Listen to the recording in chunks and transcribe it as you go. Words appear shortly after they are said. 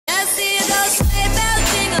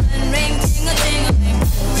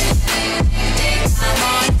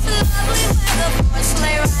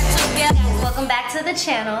welcome back to the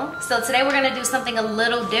channel. So today we're gonna do something a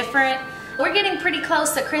little different. We're getting pretty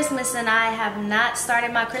close to Christmas and I have not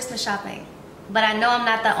started my Christmas shopping. But I know I'm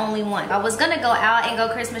not the only one. I was gonna go out and go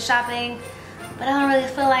Christmas shopping, but I don't really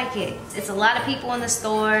feel like it. It's a lot of people in the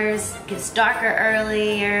stores, it gets darker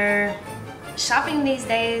earlier. Shopping these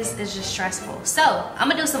days is just stressful. So I'm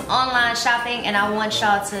gonna do some online shopping and I want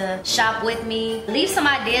y'all to shop with me. Leave some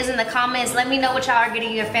ideas in the comments. Let me know what y'all are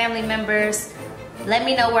getting your family members. Let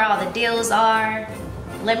me know where all the deals are.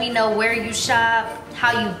 Let me know where you shop,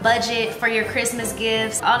 how you budget for your Christmas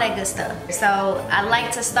gifts, all that good stuff. So I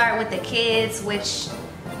like to start with the kids, which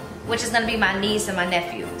is gonna be my niece and my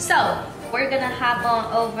nephew. So we're gonna hop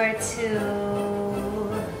on over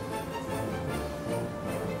to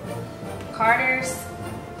Carter's.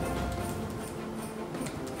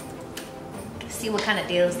 See what kind of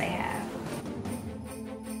deals they have.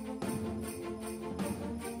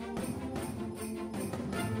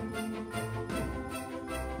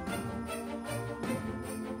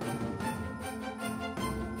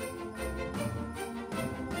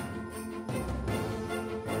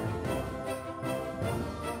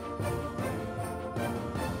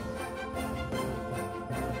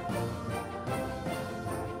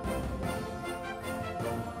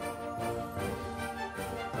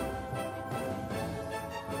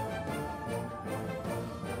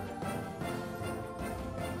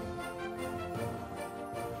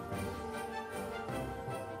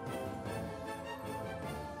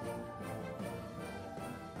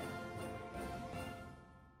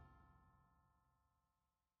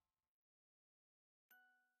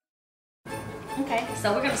 Okay,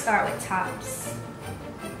 so we're gonna start with tops.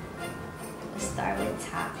 Let's start with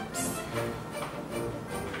tops.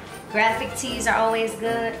 Graphic tees are always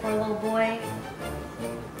good for a little boy.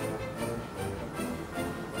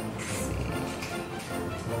 Let's see.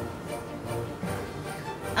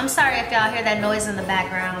 I'm sorry if y'all hear that noise in the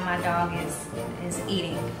background. My dog is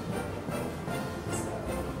eating.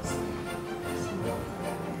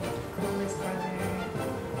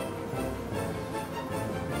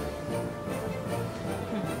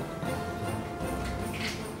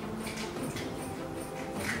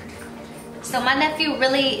 So my nephew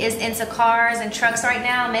really is into cars and trucks right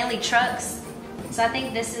now, mainly trucks. So I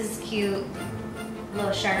think this is cute,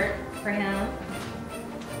 little shirt for him.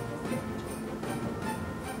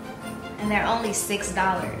 And they're only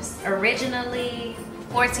 $6. Originally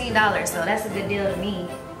 $14, so that's a good deal to me.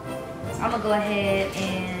 So I'm gonna go ahead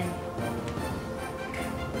and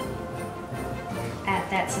add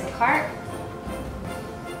that to the cart.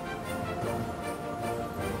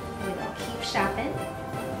 We're gonna keep shopping.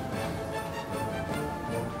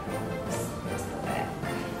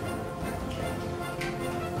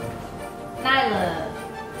 Nyla.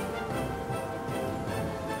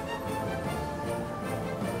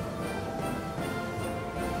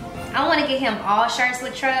 I want to get him all shirts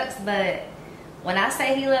with trucks, but when I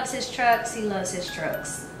say he loves his trucks, he loves his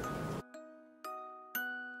trucks.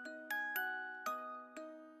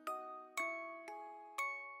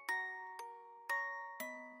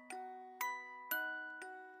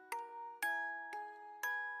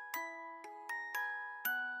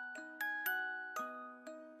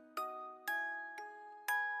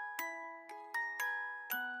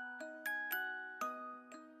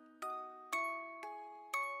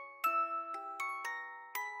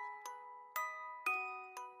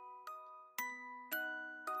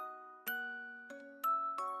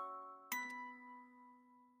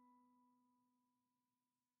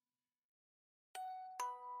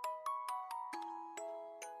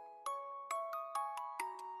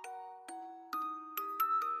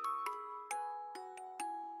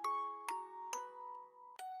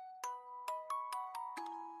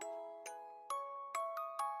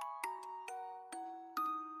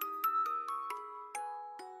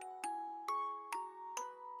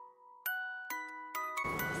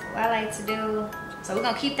 What I like to do, so we're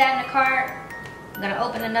gonna keep that in the cart. I'm gonna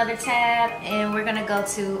open another tab and we're gonna go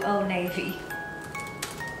to Old Navy.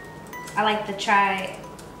 I like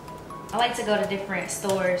to go to different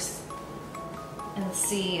stores and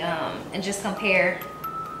see and just compare.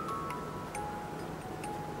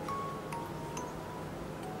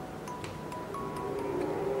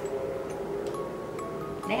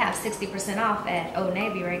 They have 60% off at Old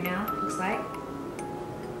Navy right now, looks like.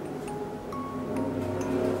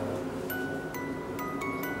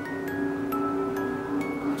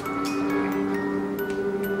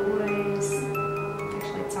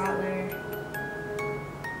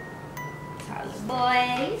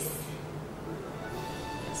 Boys.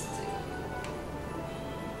 Let's see.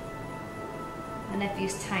 My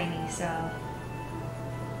nephew's tiny, so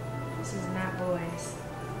this is not boys.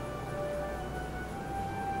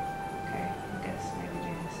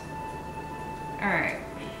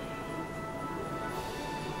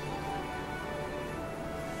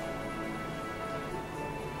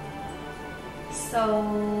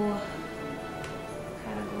 So,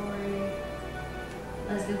 category,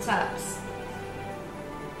 let's do tops.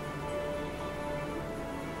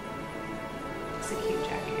 It's a cute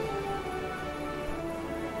jacket.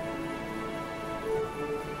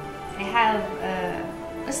 They have,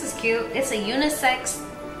 this is cute. It's a unisex,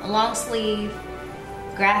 long sleeve,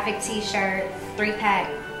 graphic t-shirt, 3-pack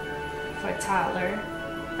for a toddler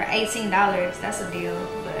for $18. That's a deal,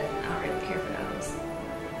 but I don't really care for those.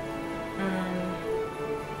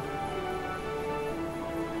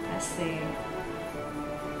 Let's see.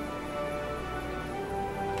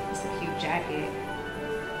 It's a cute jacket.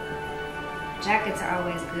 Jackets are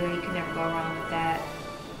always good. You can never go wrong with that.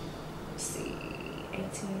 Let's see.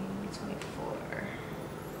 18, 24.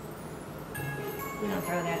 We're gonna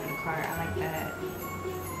throw that in the cart. I like that.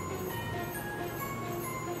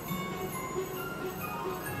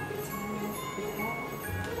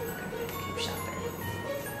 Keep shopping.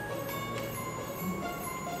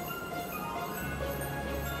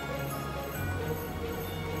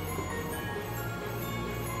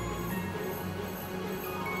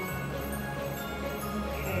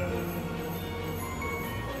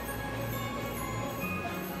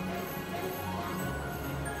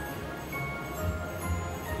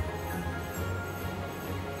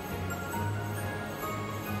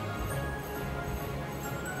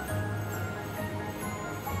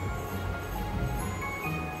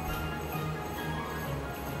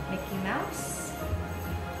 Mouse.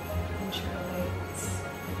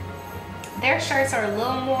 Their shirts are a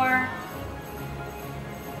little more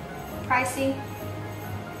pricey,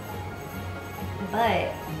 but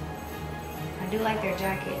I do like their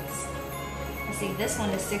jackets. I see this one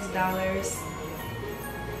is $6,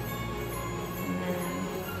 and then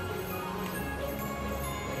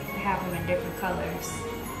they have them in different colors,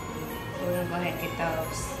 so we're gonna go ahead and get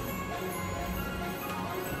those.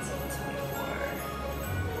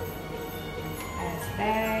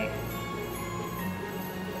 Bag,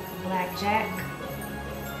 black jack.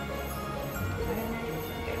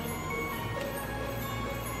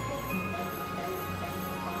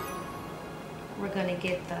 We're gonna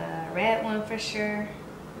get the red one for sure.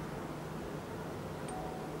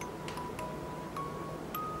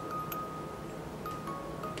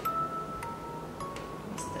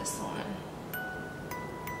 What's this one?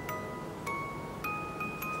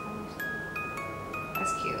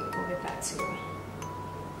 That's cute. We'll get that too.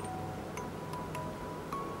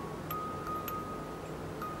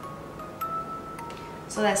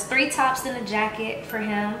 So that's 3 tops and a jacket for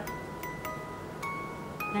him.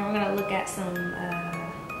 Now we're gonna look at some,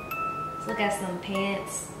 let's look at some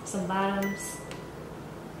pants, some bottoms.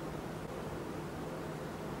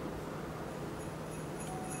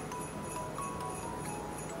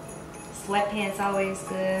 Sweatpants always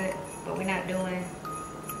good, but we're not doing,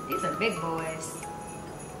 these are big boys.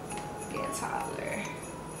 Be a toddler.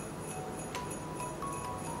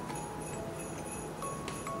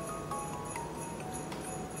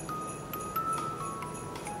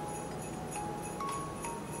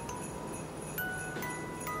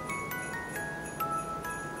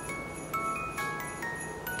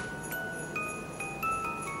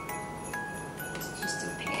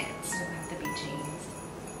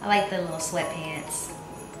 I like the little sweatpants.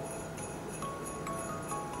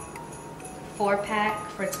 4-pack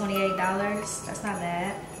for $28. That's not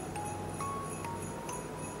bad.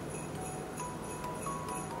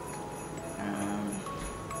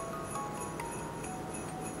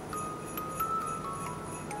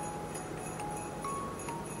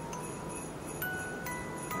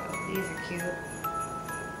 Oh, these are cute.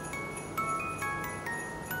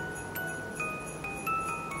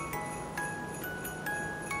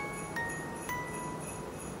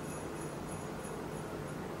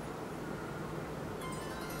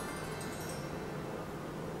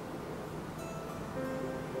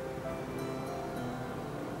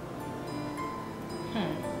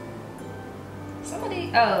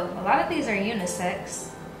 Oh, a lot of these are unisex,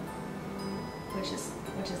 which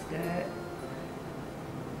is good.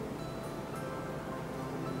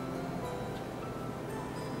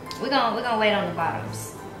 We're gonna wait on the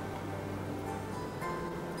bottoms.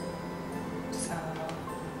 So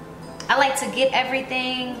I like to get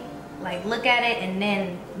everything, like look at it and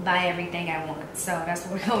then buy everything I want. So that's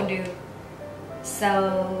what we're gonna do.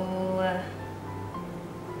 So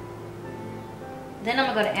then I'm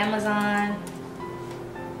gonna go to Amazon.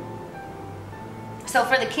 So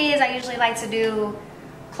for the kids, I usually like to do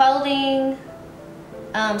clothing,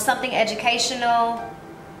 something educational,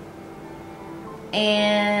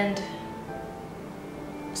 and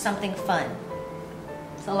something fun.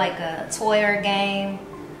 So like a toy or a game.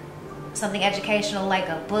 something educational like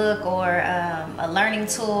a book or a learning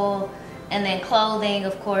tool, and then clothing,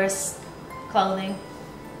 of course, clothing,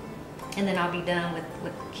 and then I'll be done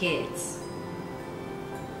with kids.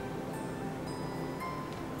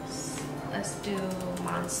 So let's do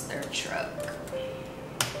monster truck.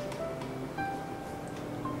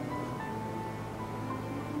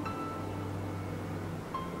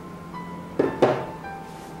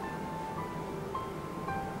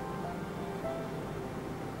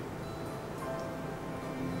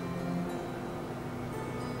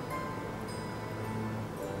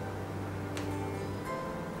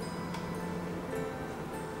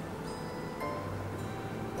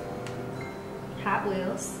 Hot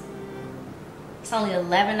Wheels. It's only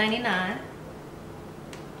 $11.99.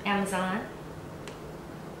 Amazon.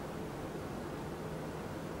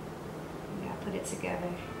 Yeah, put it together.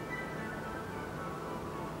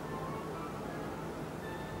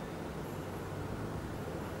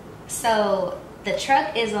 So the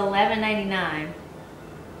truck is $11.99,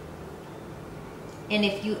 and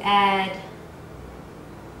if you add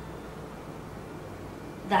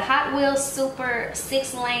the Hot Wheels Super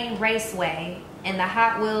 6-lane Raceway and the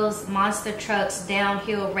Hot Wheels Monster Trucks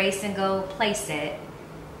Downhill Race and Go playset,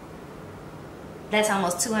 that's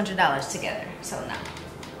almost $200 together. So no,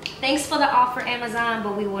 thanks for the offer, Amazon,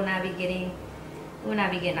 but we will not be getting all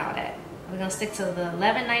that. We're gonna stick to the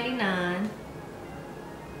 $11.99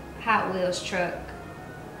 Hot Wheels truck,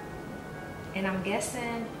 and I'm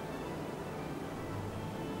guessing,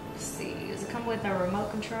 let's see, does it come with a remote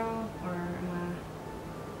control, or am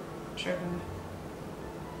I tripping?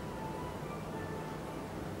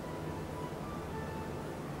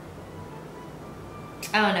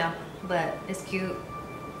 I don't know, but it's cute.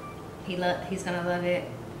 He's gonna love it.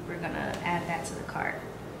 We're gonna add that to the cart.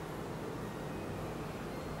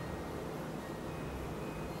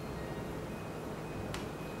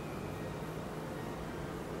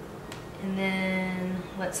 And then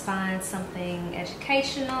let's find something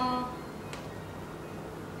educational.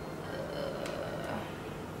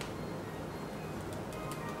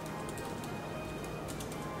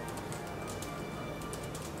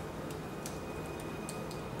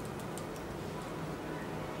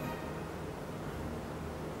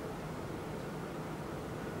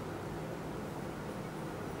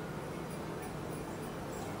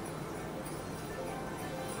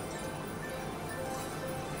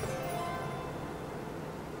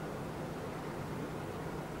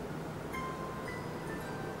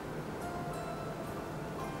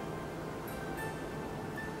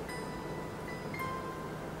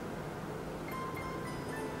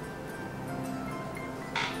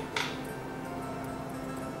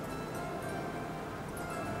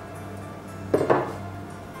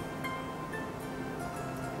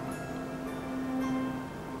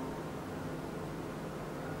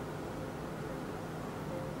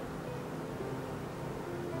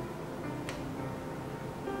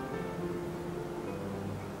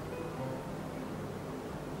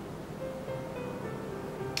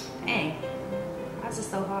 Dang, why is it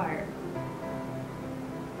so hard?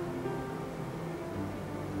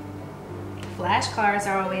 Flashcards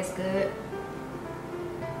are always good.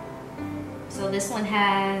 So this one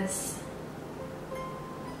has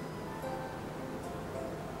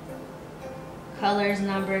colors,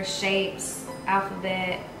 numbers, shapes,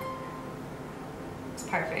 alphabet. It's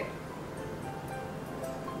perfect.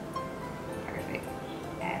 Perfect.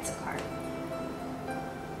 Add to cart.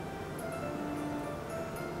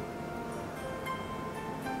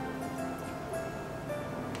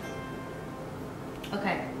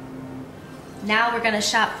 Okay, now we're gonna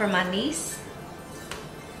shop for my niece.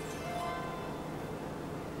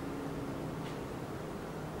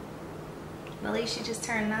 I believe she just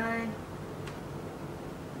turned 9,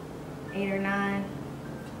 8 or 9.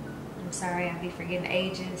 I'm sorry, I'll be forgetting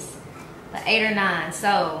ages, but 8 or 9.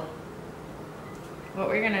 So what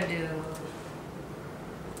we're gonna do,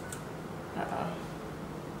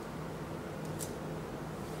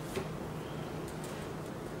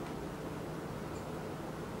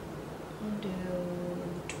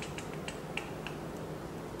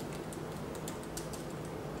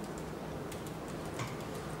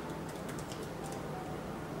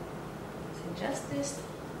 Justice?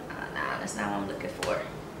 Nah, that's not what I'm looking for.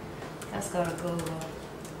 Let's go to Google.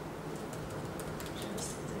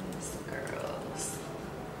 Justice Girls.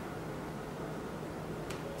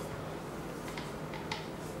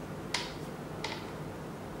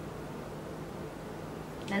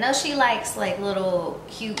 I know she likes like little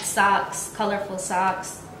cute socks, colorful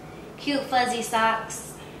socks, cute fuzzy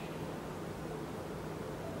socks.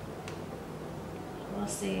 We'll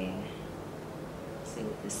see. Let's see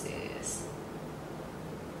what this is.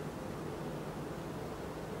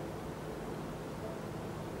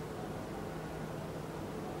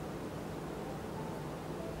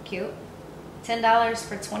 Cute. $10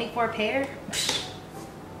 for 24 pair.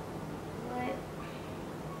 What?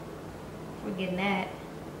 We're getting that.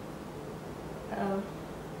 Uh-oh.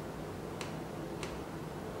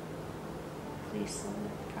 Please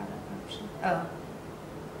select product option. Oh.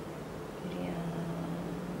 Medium.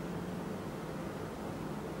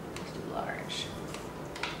 Let's do large.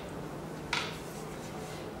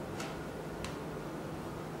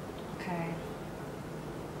 Okay.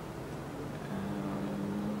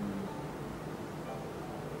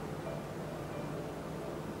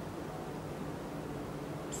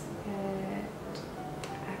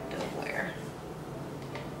 Activewear.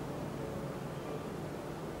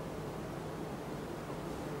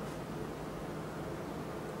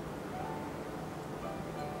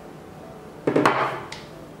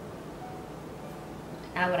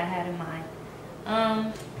 Not what I had in mind.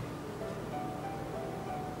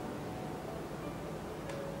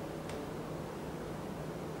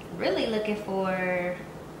 Really looking for,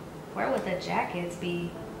 where would the jackets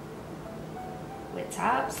be? With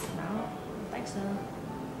tops? No, I don't think so.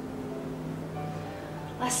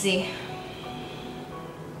 Let's see.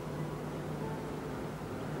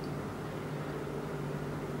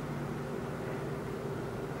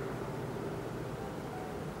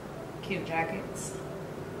 Cute jackets.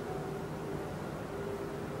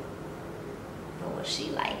 But will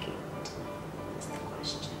she like it? That's the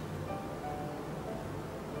question.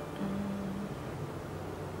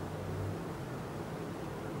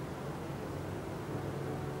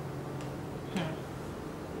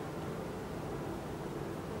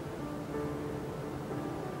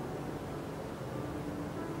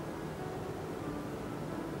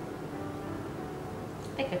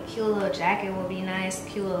 I think a cute little jacket would be nice.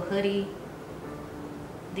 Cute little hoodie.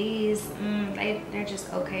 These, they're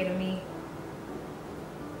just okay to me.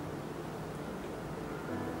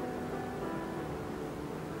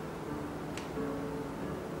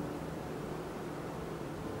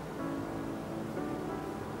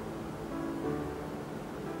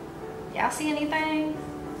 Y'all see anything?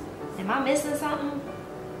 Am I missing something?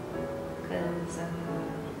 Cause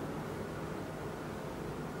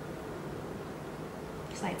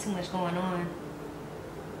it's like too much going on.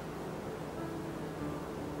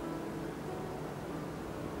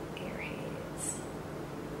 Airheads.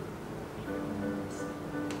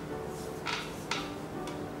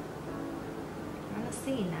 Trying to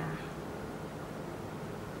see now.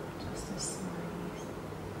 Just a slice.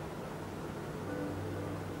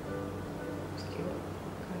 It's cute.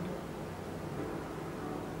 Kind of.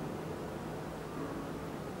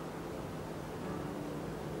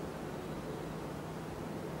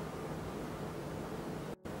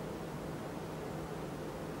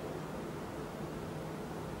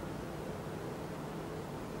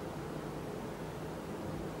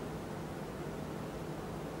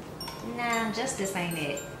 Nah, just this ain't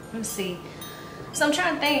it. Let me see. So I'm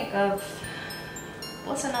trying to think of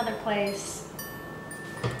what's another place.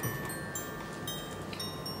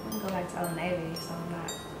 I'm gonna go back to Old Navy so I'm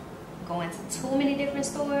not going to too many different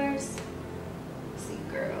stores. Let's see,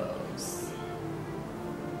 girls.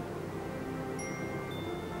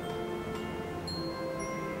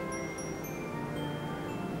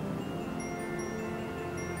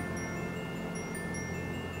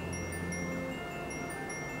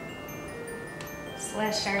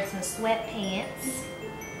 Sweatshirts and sweatpants.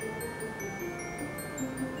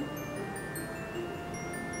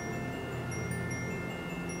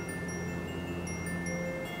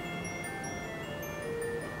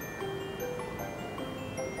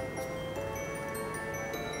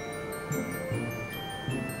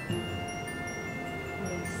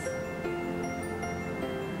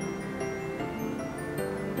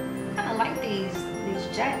 I like these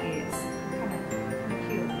jackets. Kind of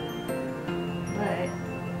cute. But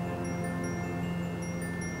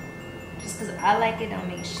just because I like it don't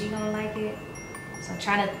mean she gonna like it. So I'm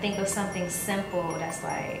trying to think of something simple that's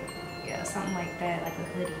like, yeah, something like that, like a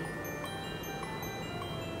hoodie.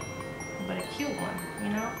 But a cute one, you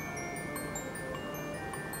know?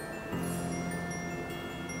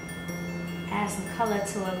 Add some color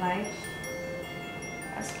to her life.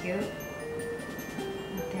 That's cute.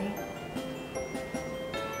 I think.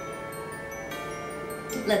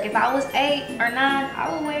 Look, if I was 8 or 9, I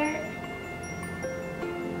would wear it.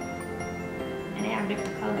 And they have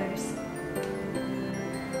different colors.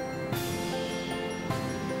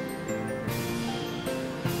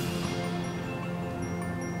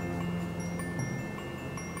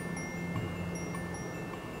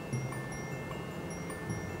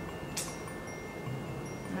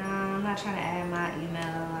 No, I'm not trying to add my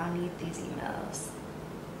email. I need these emails.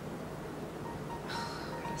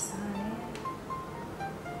 Gotta sign in.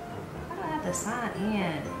 have to sign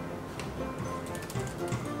in.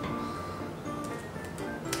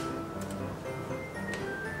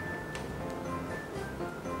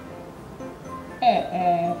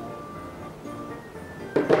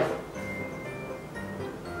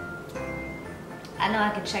 I know I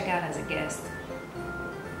can check out as a guest.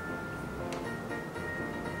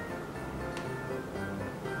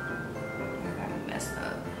 I got me messed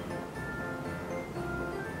up.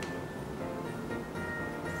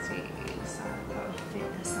 Let's see,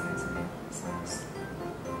 fitness size and size.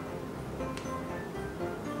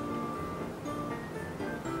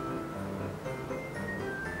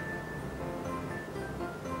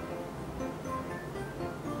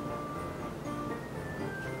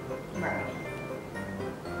 Right.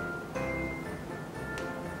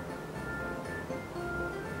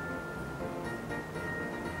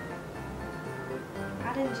 I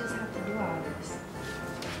didn't just have to do all this.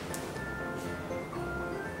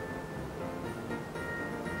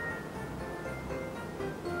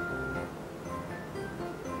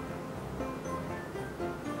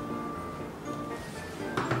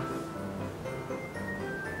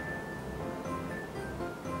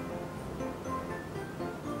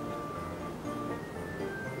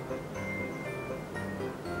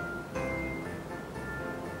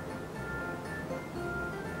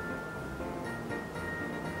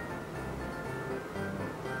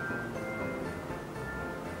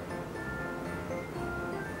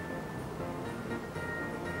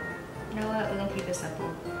 You know what? We're gonna keep it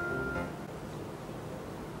simple.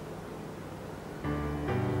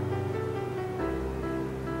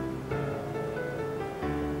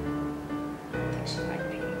 I think she might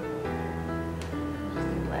be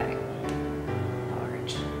black,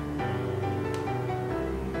 large.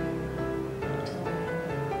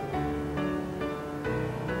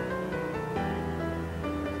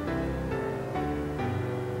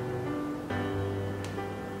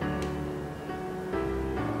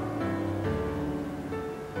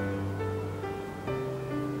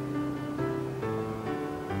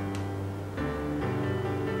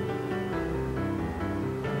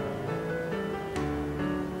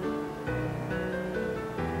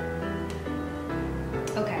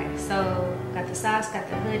 Okay, so got the socks, got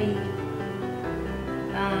the hoodie.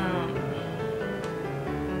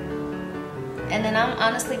 And then I'm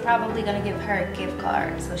honestly probably gonna give her a gift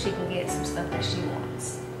card so she can get some stuff that she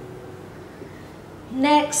wants.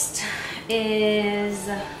 Next is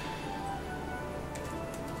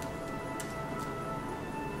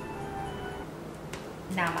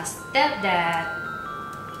now my stepdad.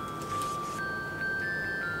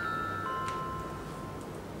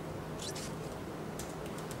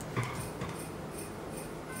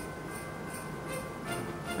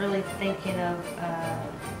 Really thinking of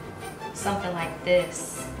something like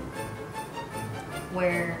this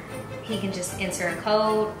where he can just enter a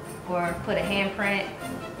code or put a handprint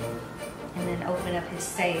and then open up his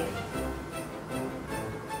safe.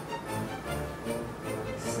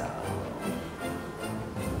 So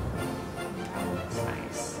that looks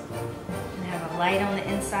nice. And have a light on the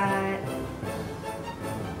inside.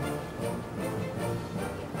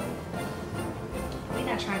 We're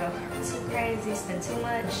not trying to go too crazy, spend too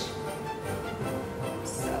much.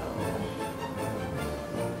 So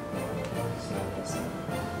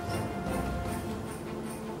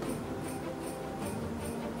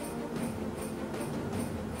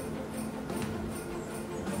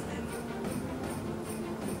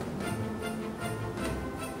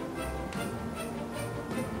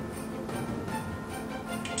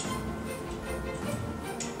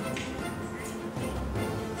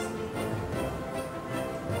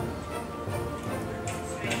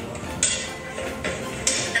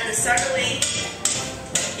thirdly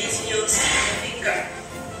is use your finger.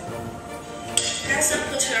 Just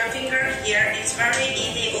put your finger here, it's very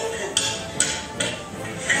easy open.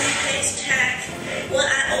 And please check, when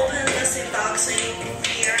I open the zip box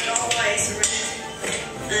here, no voice ring.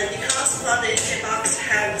 Because for the zip box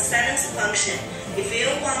have silence function. If you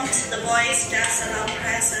want the voice, just allow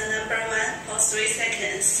press number 1 for 3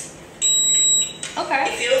 seconds.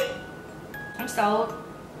 okay. If you I'm sold.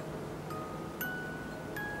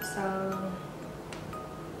 So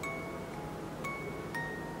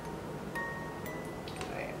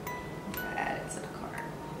wait, add it to the cart.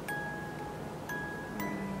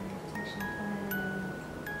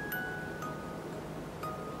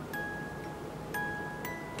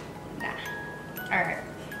 Nah. Alright.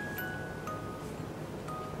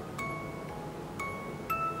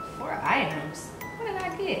 4 items. What did I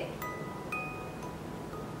get?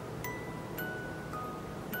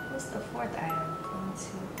 What's the 4th item? 1, 2,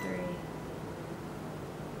 3.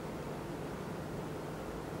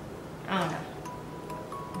 I I don't know.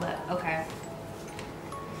 But okay.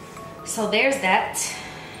 So there's that.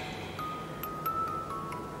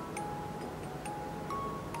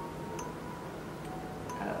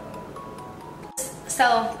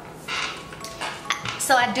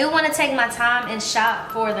 So I do want to take my time and shop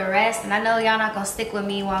for the rest, and I know y'all not gonna stick with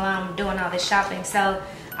me while I'm doing all this shopping. So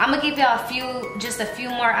I'm gonna give y'all just a few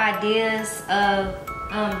more ideas of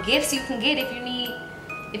gifts you can get if you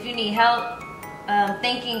need help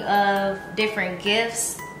thinking of different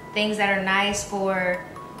gifts, things that are nice for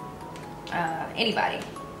anybody.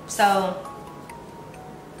 So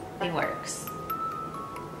it works.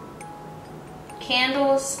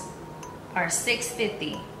 Candles are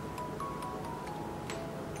 $6.50.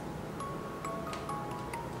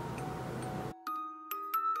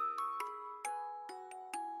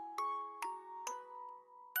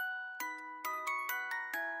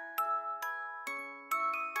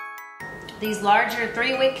 These larger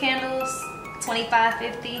 3-wick candles,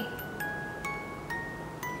 $25.50.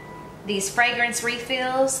 These fragrance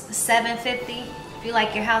refills, $7.50. If you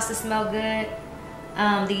like your house to smell good.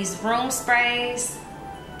 These room sprays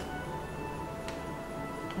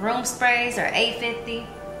are $8.50.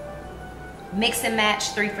 Mix and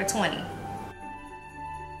match, 3 for $20.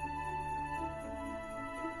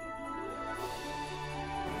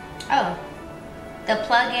 Oh, the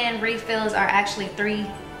plug-in refills are actually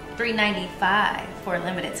 $3.95 for a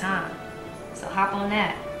limited time. So hop on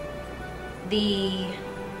that. The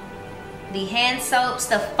hand soaps,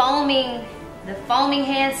 the foaming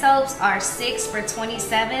hand soaps are 6 for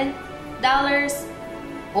 $27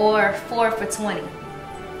 or 4 for $20.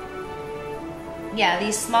 Yeah,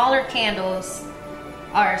 these smaller candles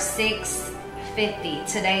are $6.50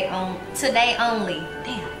 today only.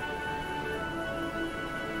 Damn.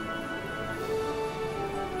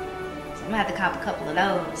 So I'm gonna have to cop a couple of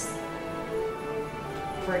those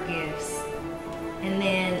for gifts. And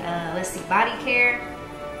then let's see, body care.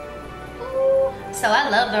 Ooh. So I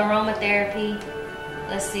love the aromatherapy.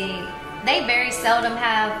 Let's see, they very seldom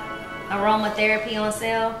have aromatherapy on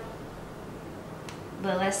sale,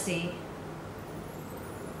 but let's see.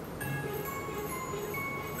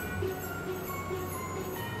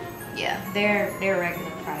 Yeah, they're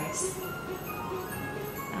regular price.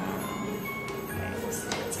 Okay, let's see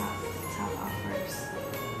the top offers.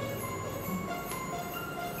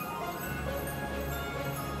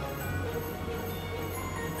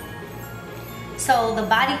 So the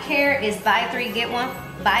body care is buy three get one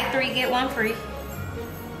free.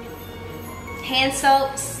 Hand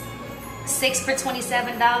soaps, 6 for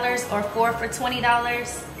 $27 or 4 for $20.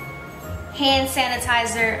 Hand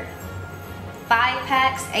sanitizer, 5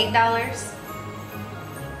 packs, $8.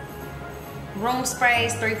 Room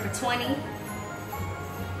sprays, 3 for $20.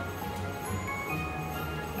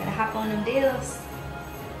 Better hop on them deals.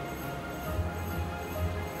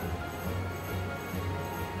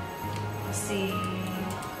 Let's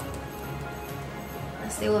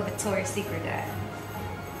see what Victoria's Secret got.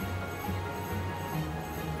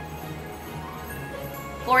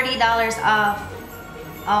 $40 off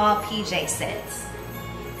all PJ sets.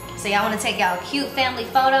 So y'all want to take y'all cute family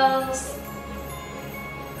photos.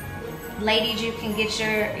 Ladies, you can get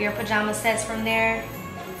your pajama sets from there.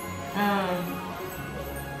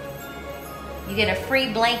 You get a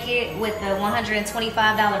free blanket with the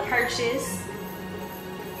 $125 purchase.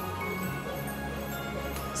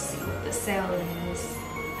 Let's see what the sale is.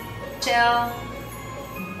 Shell.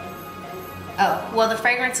 Oh, well, the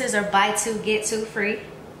fragrances are buy 2 get 2 free.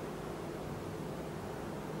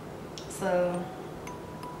 So,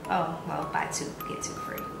 oh, well, buy 2 get 2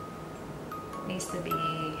 free. Needs to be,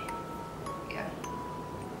 yeah.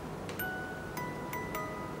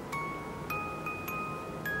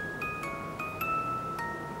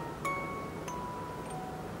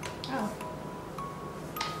 Oh.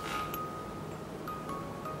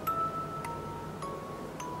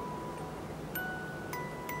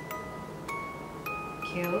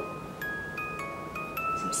 Cute.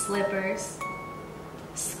 Some slippers,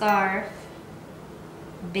 scarf,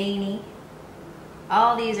 beanie.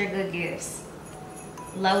 All these are good gifts.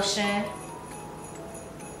 Lotion.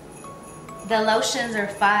 The lotions are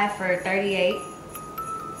 5 for $38.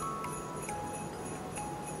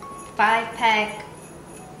 5-pack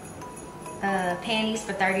panties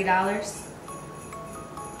for $30.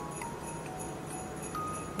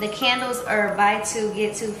 The candles are buy 2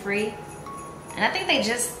 get 2 free. And I think they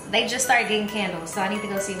just started getting candles, so I need to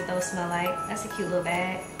go see what those smell like. That's a cute little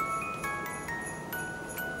bag.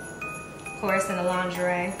 Of course, in the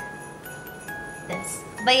lingerie.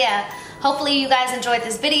 But yeah, hopefully you guys enjoyed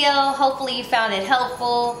this video. Hopefully you found it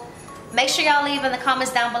helpful. Make sure y'all leave in the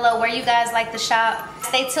comments down below where you guys like to shop.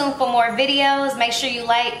 Stay tuned for more videos. Make sure you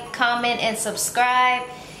like, comment, and subscribe.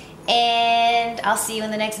 And I'll see you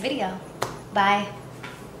in the next video. Bye.